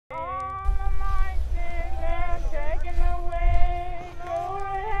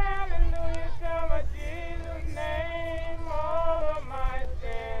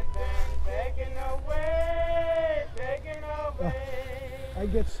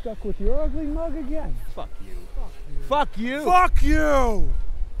stuck with your ugly mug again. Fuck you. Fuck you. Fuck you!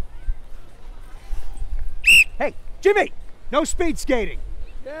 Hey, Jimmy! No speed skating.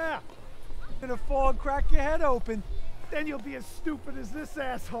 Yeah. You're gonna fall and crack your head open. Then you'll be as stupid as this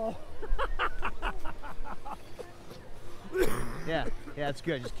asshole. Yeah, that's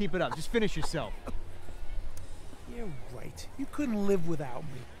good. Just keep it up. Just finish yourself. You're right. You couldn't live without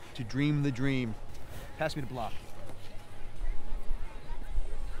me. To dream the dream. Pass me the block.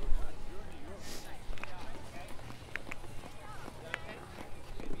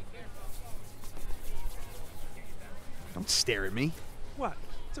 Don't stare at me. What?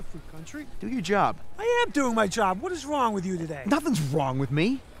 It's a free country. Do your job. I am doing my job. What is wrong with you today? Nothing's wrong with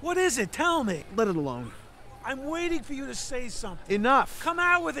me. What is it? Tell me. Let it alone. I'm waiting for you to say something. Enough. Come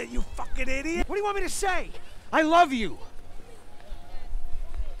out with it, you fucking idiot. What do you want me to say? I love you.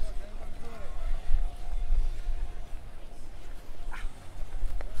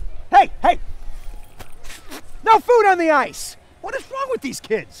 Hey! No food on the ice! What is wrong with these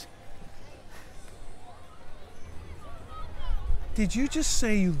kids? Did you just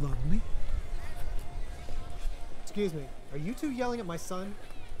say you love me? Excuse me, are you two yelling at my son?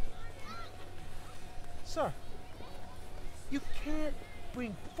 Sir, you can't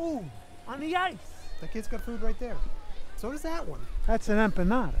bring food on the ice. The kid's got food right there. So does that one. That's an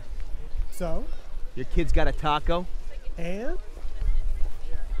empanada. So? Your kid's got a taco? And?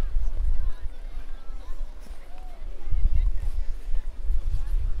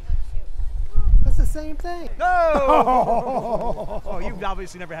 That's the same thing. No! Oh, you've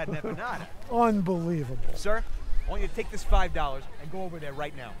obviously never had an empanada. Unbelievable. Sir, I want you to take this $5 and go over there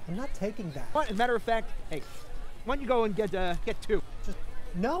right now. I'm not taking that. As a matter of fact, hey, why don't you go and get two?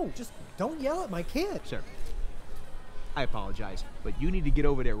 Just don't yell at my kid. Sir, I apologize, but you need to get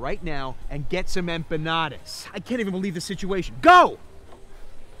over there right now and get some empanadas. I can't even believe the situation. Go!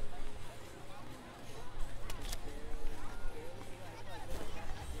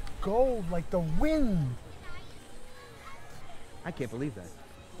 Gold like the wind. I can't believe that.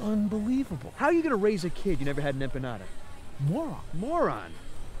 Unbelievable. How are you going to raise a kid you never had an empanada? Moron. Moron.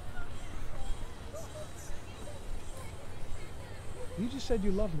 You just said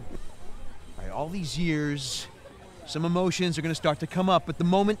you love me. All right, all these years, some emotions are going to start to come up, but the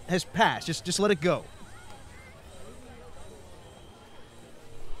moment has passed. Just let it go.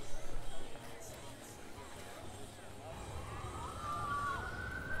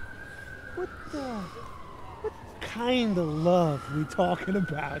 What kind of love we talking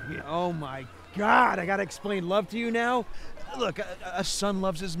about here? Oh my God, I gotta explain love to you now? Look, a son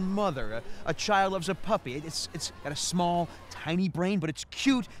loves his mother, a child loves a puppy. It's got a small, tiny brain, but it's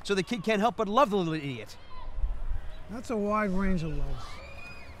cute, so the kid can't help but love the little idiot. That's a wide range of love.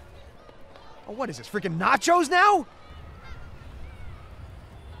 Oh, what is this, freaking nachos now?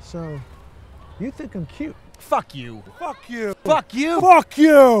 So, you think I'm cute? Fuck you. Fuck you. Fuck you. Fuck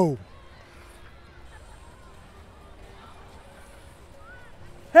you.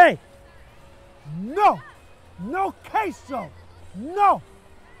 Hey! No! No queso! No!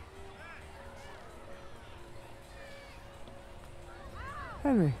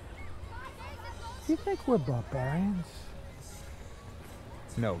 Henry, you think we're barbarians?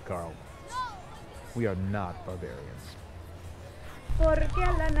 No, Carl. We are not barbarians. Porque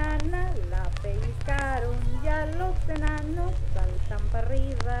a la nana la pescaron, ya los enanos saltan para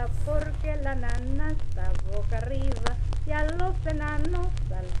arriba, porque la nana está boca arriba, ya los enanos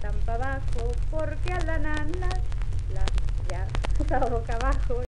saltan para abajo, porque a la nana ya está boca abajo.